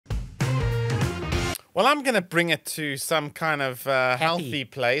Well, I'm going to bring it to some kind of healthy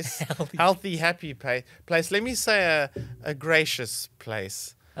place. Healthy, happy place. Let me say a gracious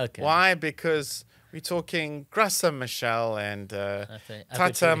place. Okay. Why? Because we're talking Graca, Machel, and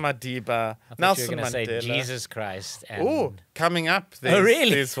Tata Madiba, Nelson Mandela. Say Jesus Christ. Oh, coming up.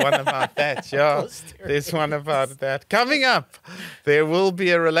 There's one about that. Yeah, there's one about that. Coming up, there will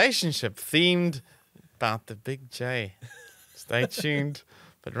be a relationship themed about the big J. Stay tuned.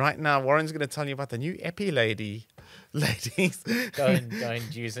 But right now, Warren's going to tell you about the new Epi Ladies.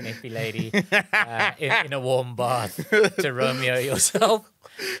 Don't use an Epi Lady in a warm bath to Romeo yourself.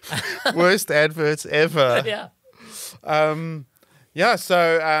 Worst adverts ever. Yeah. Yeah,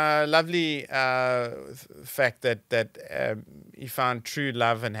 so lovely fact that he found true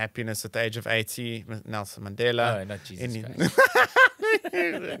love and happiness at the age of 80, Nelson Mandela. Oh, not Jesus Christ.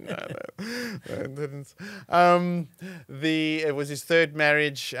 It was his third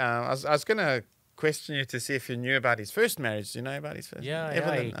marriage. I was going to question you to see if you knew about his first marriage. Do you know about his first? Yeah,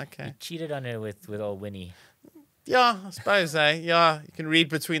 Evelyn? yeah. Okay. He cheated on her with old Winnie. Yeah, I suppose. Yeah, you can read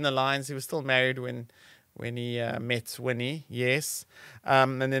between the lines. He was still married when he met Winnie. Yes,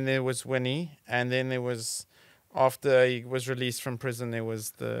 and then there was Winnie, and then there was, after he was released from prison, there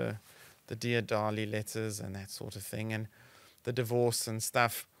was the Dear Darlie letters and that sort of thing, and the divorce and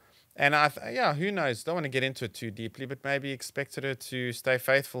stuff. And who knows? Don't want to get into it too deeply, but maybe expected her to stay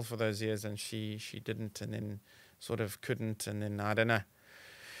faithful for those years, and she didn't, and then sort of couldn't, and then I don't know.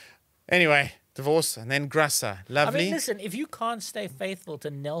 Anyway, divorce, and then Graca. Lovely. I mean, listen, if you can't stay faithful to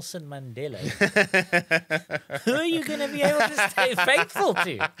Nelson Mandela, who are you going to be able to stay faithful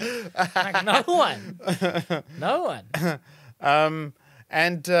to? Like, no one. No one.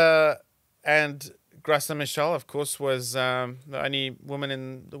 And Graca Machel, of course, was the only woman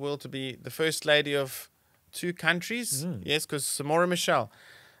in the world to be the first lady of 2 countries. Yes, because Samora Machel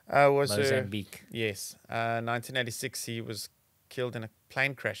was Mozambique. Yes. 1986, he was killed in a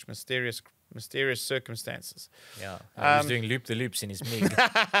plane crash, mysterious circumstances. Yeah, he was doing loop-the-loops in his MiG.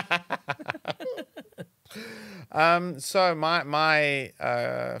 So my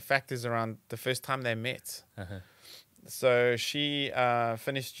fact is around the first time they met. So she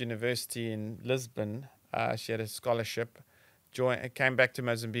finished university in Lisbon. She had a scholarship. Came back to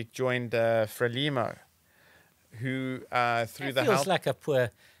Mozambique, joined Frelimo, who through the help... feels like a poor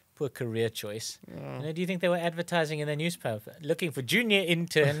career choice. Do you think they were advertising in the newspaper, looking for junior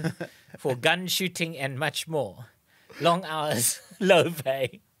intern for gun shooting and much more? Long hours, low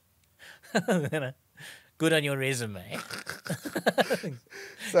pay. Good on your resume.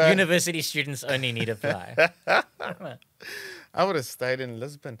 So, university students only need apply. I would have stayed in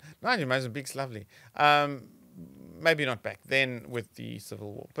Lisbon. No, Mozambique's lovely. Maybe not back then with the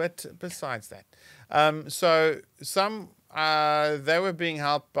Civil War, but besides that. So some... they were being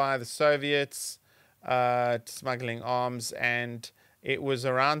helped by the Soviets smuggling arms, and it was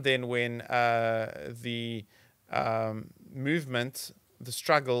around then when the movement, the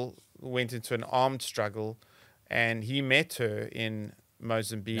struggle, went into an armed struggle, and he met her in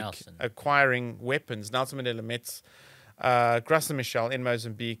Mozambique, acquiring weapons. Nelson Mandela met Graca Machel in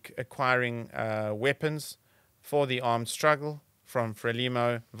Mozambique, acquiring weapons for the armed struggle from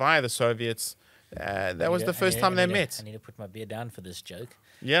Frelimo via the Soviets. That was the first time they met. I need to put my beer down for this joke.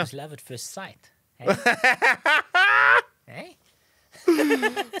 Yeah. It's love at first sight. Hey? Hey?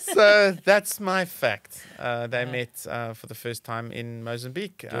 So that's my fact. They met for the first time in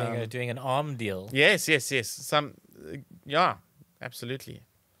Mozambique. Doing an arm deal. Yes. Yeah, absolutely.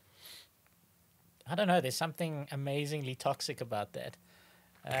 I don't know. There's something amazingly toxic about that.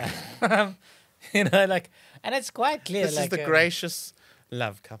 And it's quite clear. This is the gracious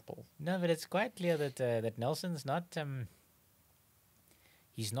love couple. No, but it's quite clear that Nelson's not.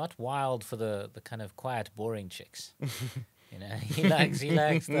 He's not wild for the kind of quiet, boring chicks. He likes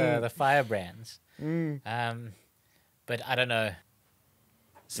the firebrands. But I don't know.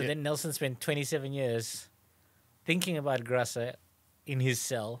 So then Nelson spent 27 years thinking about Graca in his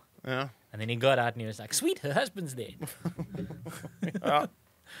cell. Yeah. And then he got out and he was like, "Sweet, her husband's dead." Yeah.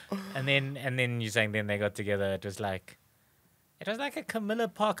 And then you're saying then they got together. It was like a Camilla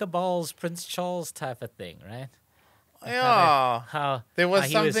Parker Bowles, Prince Charles type of thing, right? Like how there was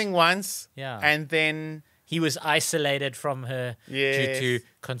something once, and then he was isolated from her due to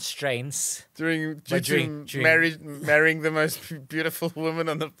constraints. Due to marrying the most beautiful woman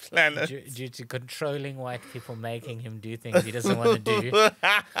on the planet. Due to controlling white people making him do things he doesn't want to do.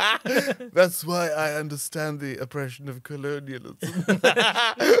 That's why I understand the oppression of colonialism.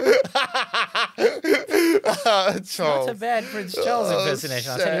 It's not a bad Prince Charles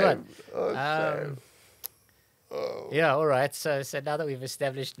impersonation, I'll tell you what. Yeah, all right. So now that we've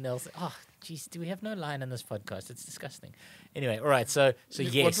established Nelson, oh, geez, do we have no line in this podcast? It's disgusting. Anyway, all right. So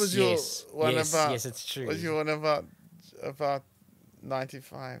yes, What was your one yes, about? yes, it's true. What was your one about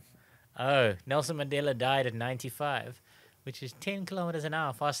 95? Oh, Nelson Mandela died at 95, which is 10 kilometers an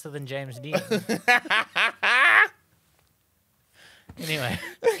hour faster than James Dean. Anyway,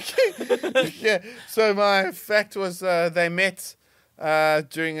 Yeah. So my fact was they met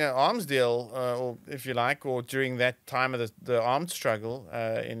during an arms deal, or if you like, or during that time of the armed struggle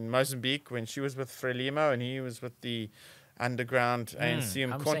in Mozambique when she was with Frelimo and he was with the underground ANC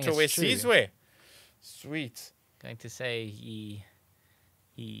I'm Mkhonto saying it's true. Wesizwe. Sweet. going to say he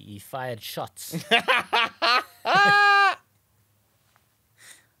fired shots. Is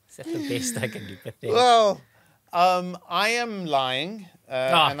that the best I can do? Pathetic. Well, I am lying,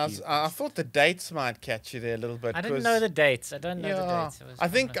 and you- I thought the dates might catch you there a little bit. I didn't know the dates. I don't know the Yeah, dates. It was I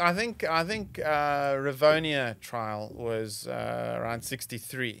think Rivonia trial was around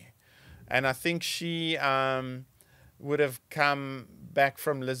 63, and I think she would have come back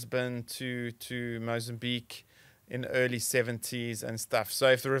from Lisbon to Mozambique in early 70s and stuff. So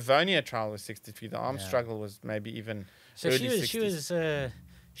if the Rivonia trial was 63, the armed Yeah. struggle was maybe even So early she 60s. was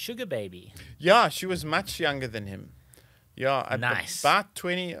sugar baby. Yeah, she was much younger than him. Yeah, Nice. about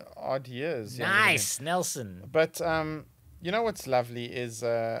 20 odd years. younger than him. Nice, Nelson. But you know what's lovely is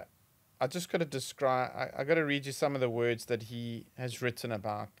I just got to describe. I got to read you some of the words that he has written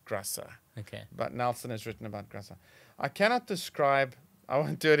about Graca. Okay. But Nelson has written about Graca. I cannot describe. I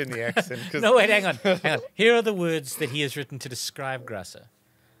won't do it in the accent. 'Cause No, wait, hang on. Here are the words that he has written to describe Graca.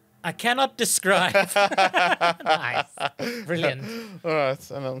 I cannot describe. Nice. Brilliant. All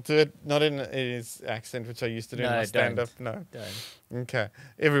right, and I'll do it not in his accent, which I used to do in No, my don't. stand-up. No. Done. Okay.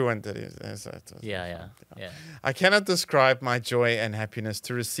 Everyone did it. So it was- Yeah. I cannot describe my joy and happiness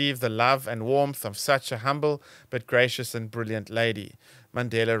to receive the love and warmth of such a humble but gracious and brilliant lady,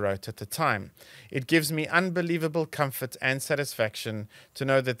 Mandela wrote at the time. It gives me unbelievable comfort and satisfaction to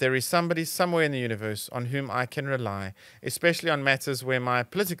know that there is somebody somewhere in the universe on whom I can rely, especially on matters where my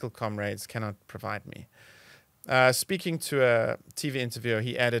political comrades cannot provide me. Speaking to a TV interviewer,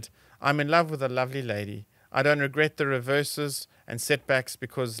 he added, I'm in love with a lovely lady. I don't regret the reverses and setbacks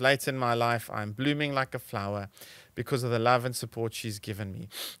because late in my life I'm blooming like a flower because of the love and support she's given me.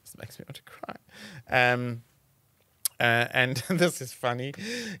 This makes me want to cry. And this is funny.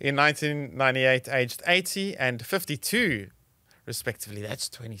 In 1998, aged 80 and 52, respectively, that's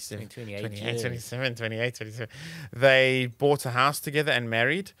 27, 28, 27, 28, 27. They bought a house together and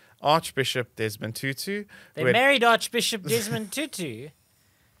married Archbishop Desmond Tutu. They who had- married Archbishop Desmond Tutu.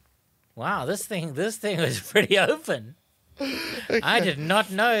 Wow, this thing was pretty open. I did not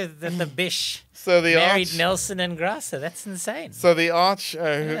know that the Bish So the married arch, Nelson and Graca. That's insane. so the arch,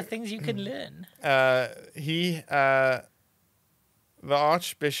 There are things you can learn. the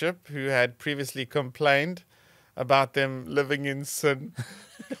archbishop who had previously complained about them living in sin.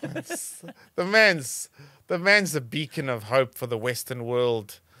 the man's a beacon of hope for the Western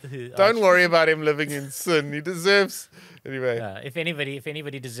world. Don't worry about him living in sin. He deserves anyway. If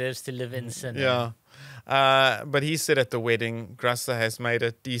anybody deserves to live in sin, Yeah. But he said at the wedding, Graca has made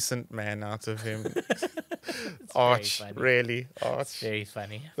a decent man out of him. Arch, funny. really, Arch. very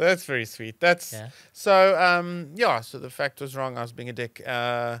funny. That's very sweet. That's Yeah. so. So the fact was wrong. I was being a dick.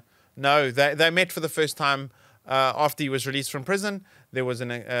 No, they met for the first time after he was released from prison. There was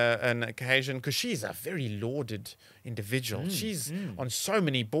an occasion because she's a very lauded individual. She's on so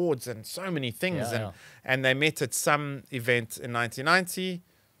many boards and so many things, and they met at some event in 1990.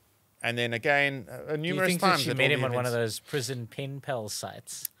 And then again, Do you numerous think that times. she at met all him the on one of events. those prison pen pal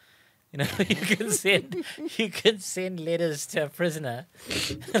sites? You know, you can send letters to a prisoner,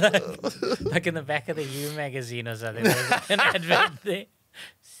 like in the back of the U magazine or something. There's an advert there.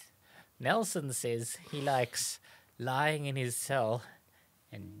 Nelson says he likes lying in his cell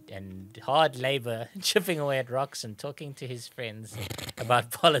and hard labor, chipping away at rocks and talking to his friends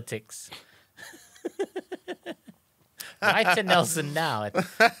about politics. Write to Nelson now at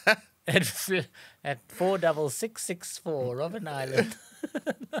 46664 Robben Island.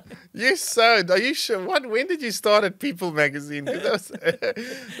 Are you sure? When did you start at People magazine? 'Cause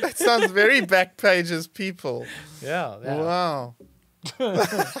that sounds very back pages People. Yeah. Wow.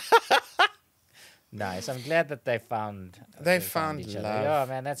 Nice. I'm glad that they found Found each other. love. Yeah,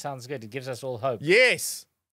 man, that sounds good. It gives us all hope. Yes.